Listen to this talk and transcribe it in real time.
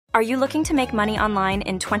Are you looking to make money online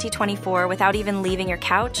in 2024 without even leaving your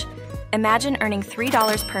couch? Imagine earning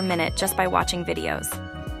 $3 per minute just by watching videos.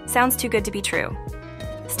 Sounds too good to be true.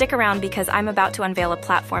 Stick around because I'm about to unveil a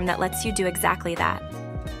platform that lets you do exactly that.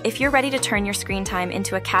 If you're ready to turn your screen time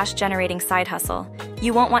into a cash-generating side hustle,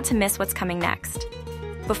 you won't want to miss what's coming next.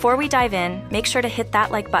 Before we dive in, make sure to hit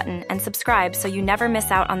that like button and subscribe so you never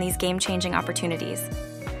miss out on these game-changing opportunities.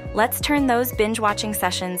 Let's turn those binge-watching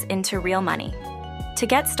sessions into real money. To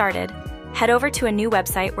get started, head over to a new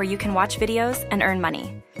website where you can watch videos and earn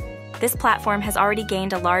money. This platform has already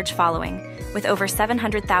gained a large following, with over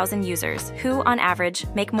 700,000 users who, on average,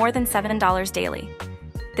 make more than $7 daily.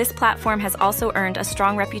 This platform has also earned a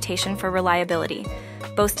strong reputation for reliability,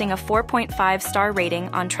 boasting a 4.5-star rating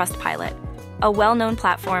on Trustpilot, a well-known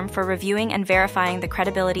platform for reviewing and verifying the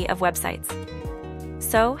credibility of websites.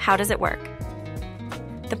 So, how does it work?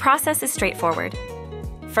 The process is straightforward.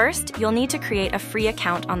 First, you'll need to create a free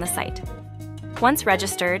account on the site. Once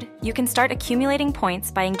registered, you can start accumulating points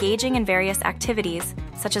by engaging in various activities,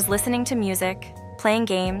 such as listening to music, playing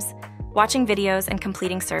games, watching videos, and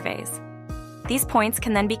completing surveys. These points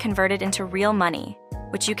can then be converted into real money,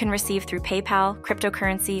 which you can receive through PayPal,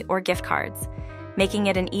 cryptocurrency, or gift cards, making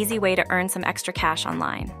it an easy way to earn some extra cash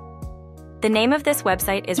online. The name of this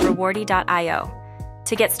website is REWARDY.io.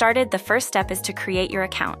 To get started, the first step is to create your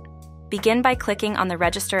account. Begin by clicking on the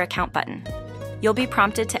Register Account button. You'll be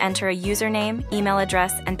prompted to enter a username, email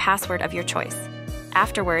address, and password of your choice.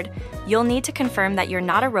 Afterward, you'll need to confirm that you're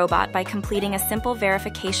not a robot by completing a simple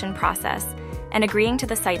verification process and agreeing to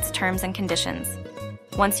the site's terms and conditions.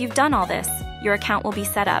 Once you've done all this, your account will be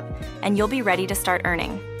set up, and you'll be ready to start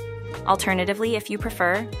earning. Alternatively, if you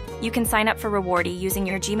prefer, you can sign up for REWARDY using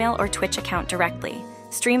your Gmail or Twitch account directly,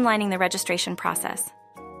 streamlining the registration process.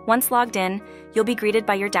 Once logged in, you'll be greeted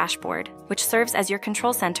by your dashboard, which serves as your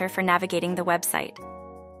control center for navigating the website.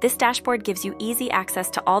 This dashboard gives you easy access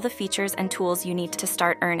to all the features and tools you need to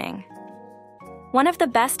start earning. One of the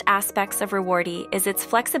best aspects of REWARDY is its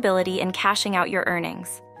flexibility in cashing out your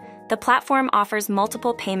earnings. The platform offers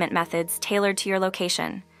multiple payment methods tailored to your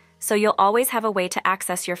location, so you'll always have a way to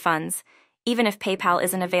access your funds, even if PayPal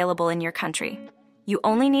isn't available in your country. You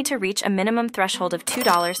only need to reach a minimum threshold of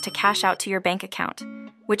 $2 to cash out to your bank account,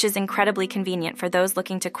 which is incredibly convenient for those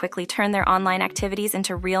looking to quickly turn their online activities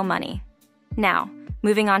into real money. Now,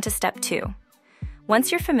 moving on to step 2.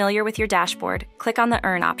 Once you're familiar with your dashboard, click on the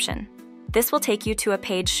Earn option. This will take you to a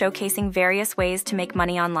page showcasing various ways to make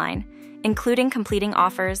money online, including completing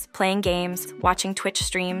offers, playing games, watching Twitch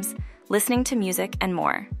streams, listening to music, and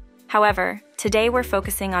more. However, today we're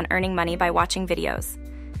focusing on earning money by watching videos.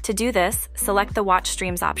 To do this, select the Watch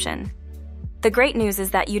Streams option. The great news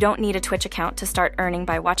is that you don't need a Twitch account to start earning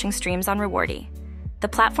by watching streams on REWARDY. The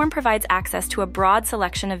platform provides access to a broad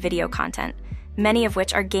selection of video content, many of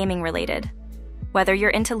which are gaming-related. Whether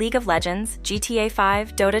you're into League of Legends, GTA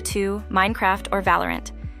 5, Dota 2, Minecraft, or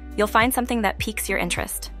Valorant, you'll find something that piques your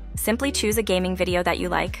interest. Simply choose a gaming video that you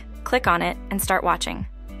like, click on it, and start watching.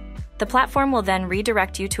 The platform will then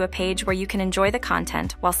redirect you to a page where you can enjoy the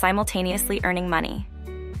content while simultaneously earning money.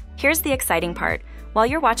 Here's the exciting part. While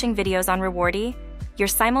you're watching videos on REWARDY, you're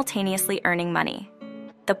simultaneously earning money.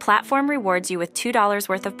 The platform rewards you with $2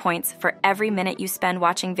 worth of points for every minute you spend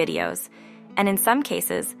watching videos, and in some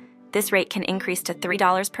cases, this rate can increase to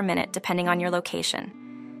 $3 per minute depending on your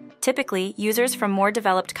location. Typically, users from more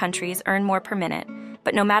developed countries earn more per minute,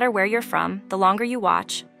 but no matter where you're from, the longer you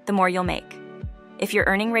watch, the more you'll make. If your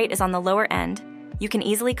earning rate is on the lower end, you can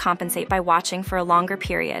easily compensate by watching for a longer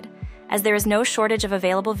period, as there is no shortage of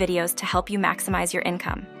available videos to help you maximize your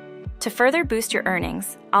income. To further boost your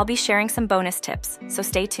earnings, I'll be sharing some bonus tips, so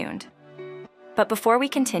stay tuned. But before we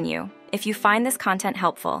continue, if you find this content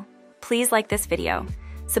helpful, please like this video,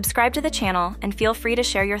 subscribe to the channel, and feel free to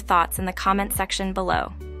share your thoughts in the comment section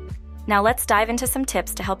below. Now let's dive into some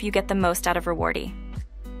tips to help you get the most out of REWARDY.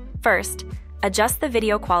 First, adjust the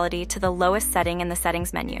video quality to the lowest setting in the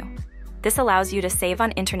settings menu. This allows you to save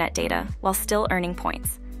on internet data while still earning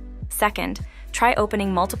points. Second, try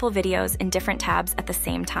opening multiple videos in different tabs at the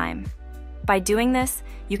same time. By doing this,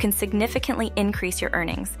 you can significantly increase your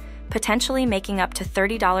earnings, potentially making up to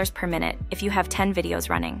 $30 per minute if you have 10 videos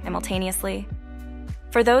running simultaneously.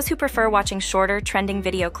 For those who prefer watching shorter, trending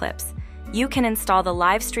video clips, you can install the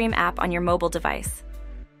live stream app on your mobile device.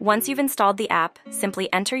 Once you've installed the app,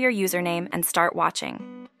 simply enter your username and start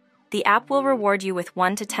watching. The app will reward you with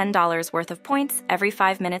 $1 to $10 worth of points every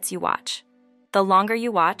 5 minutes you watch. The longer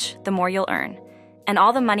you watch, the more you'll earn, and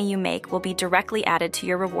all the money you make will be directly added to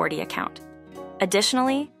your REWARDY account.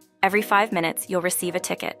 Additionally, every 5 minutes you'll receive a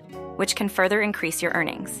ticket, which can further increase your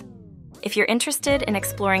earnings. If you're interested in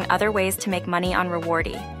exploring other ways to make money on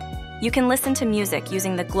REWARDY, You can listen to music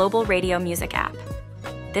using the Global Radio Music app.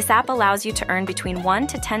 This app allows you to earn between $1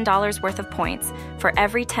 to $10 worth of points for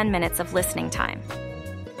every 10 minutes of listening time.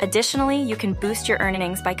 Additionally, you can boost your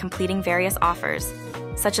earnings by completing various offers,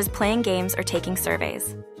 such as playing games or taking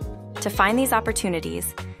surveys. To find these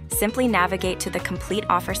opportunities, simply navigate to the Complete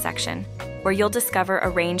Offer section, where you'll discover a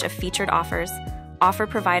range of featured offers, offer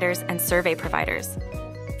providers, and survey providers.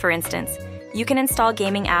 For instance, you can install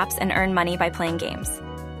gaming apps and earn money by playing games.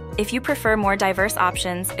 If you prefer more diverse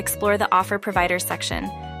options, explore the Offer Providers section,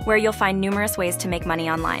 where you'll find numerous ways to make money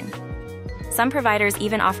online. Some providers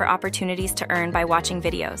even offer opportunities to earn by watching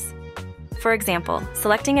videos. For example,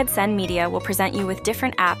 selecting AdSend Media will present you with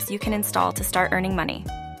different apps you can install to start earning money.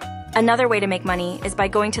 Another way to make money is by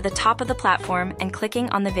going to the top of the platform and clicking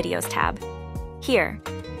on the Videos tab. Here,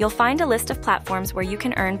 you'll find a list of platforms where you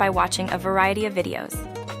can earn by watching a variety of videos.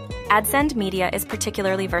 AdSend Media is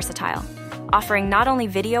particularly versatile, offering not only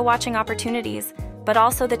video watching opportunities, but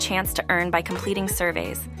also the chance to earn by completing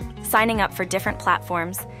surveys, signing up for different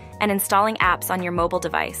platforms, and installing apps on your mobile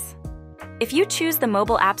device. If you choose the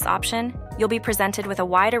mobile apps option, you'll be presented with a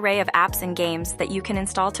wide array of apps and games that you can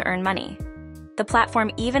install to earn money. The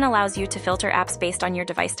platform even allows you to filter apps based on your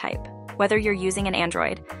device type, whether you're using an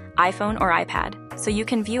Android, iPhone, or iPad, so you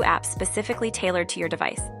can view apps specifically tailored to your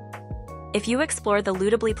device. If you explore the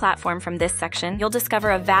Lootably platform from this section, you'll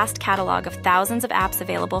discover a vast catalog of thousands of apps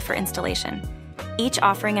available for installation, each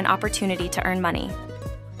offering an opportunity to earn money.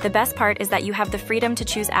 The best part is that you have the freedom to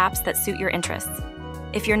choose apps that suit your interests.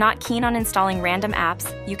 If you're not keen on installing random apps,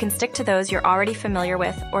 you can stick to those you're already familiar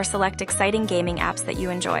with or select exciting gaming apps that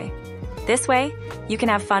you enjoy. This way, you can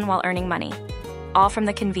have fun while earning money, all from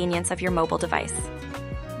the convenience of your mobile device.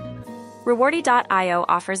 REWARDY.io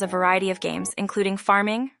offers a variety of games, including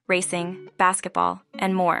farming, racing, basketball,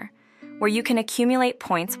 and more, where you can accumulate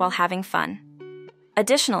points while having fun.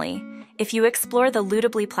 Additionally, if you explore the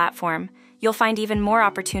Lootably platform, you'll find even more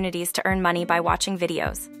opportunities to earn money by watching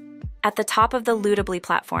videos. At the top of the Lootably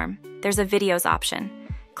platform, there's a Videos option.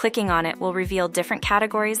 Clicking on it will reveal different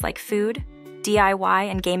categories like food,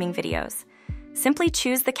 DIY, and gaming videos. Simply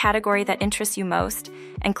choose the category that interests you most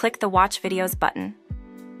and click the Watch Videos button.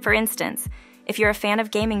 For instance, if you're a fan of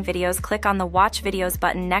gaming videos, click on the Watch Videos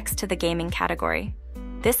button next to the gaming category.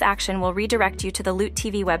 This action will redirect you to the Loot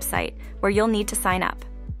TV website, where you'll need to sign up.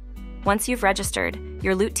 Once you've registered,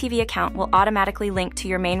 your Loot TV account will automatically link to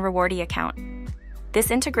your main REWARDY account. This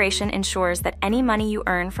integration ensures that any money you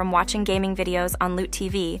earn from watching gaming videos on Loot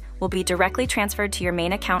TV will be directly transferred to your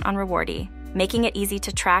main account on REWARDY, making it easy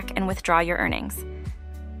to track and withdraw your earnings.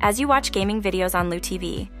 As you watch gaming videos on Loot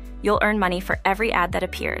TV, you'll earn money for every ad that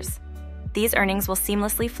appears. These earnings will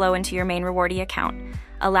seamlessly flow into your main REWARDY account,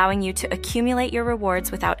 allowing you to accumulate your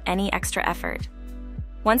rewards without any extra effort.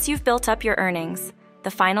 Once you've built up your earnings,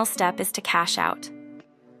 the final step is to cash out.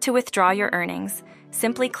 To withdraw your earnings,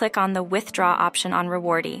 simply click on the Withdraw option on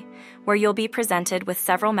REWARDY, where you'll be presented with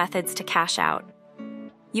several methods to cash out.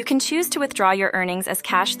 You can choose to withdraw your earnings as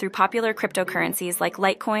cash through popular cryptocurrencies like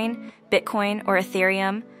Litecoin, Bitcoin, or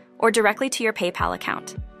Ethereum, or directly to your PayPal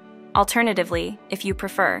account. Alternatively, if you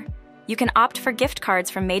prefer, you can opt for gift cards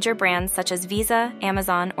from major brands such as Visa,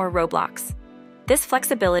 Amazon, or Roblox. This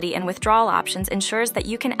flexibility in withdrawal options ensures that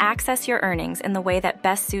you can access your earnings in the way that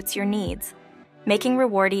best suits your needs, making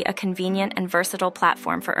REWARDY a convenient and versatile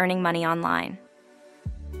platform for earning money online.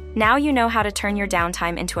 Now you know how to turn your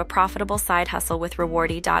downtime into a profitable side hustle with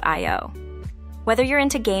REWARDY.io. Whether you're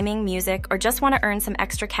into gaming, music, or just want to earn some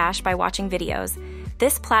extra cash by watching videos,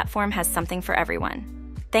 this platform has something for everyone.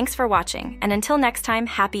 Thanks for watching, and until next time,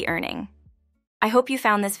 happy earning. I hope you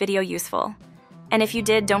found this video useful. And if you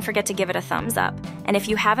did, don't forget to give it a thumbs up. And if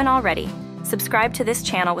you haven't already, subscribe to this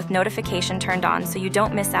channel with notification turned on so you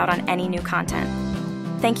don't miss out on any new content.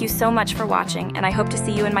 Thank you so much for watching, and I hope to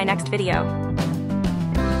see you in my next video.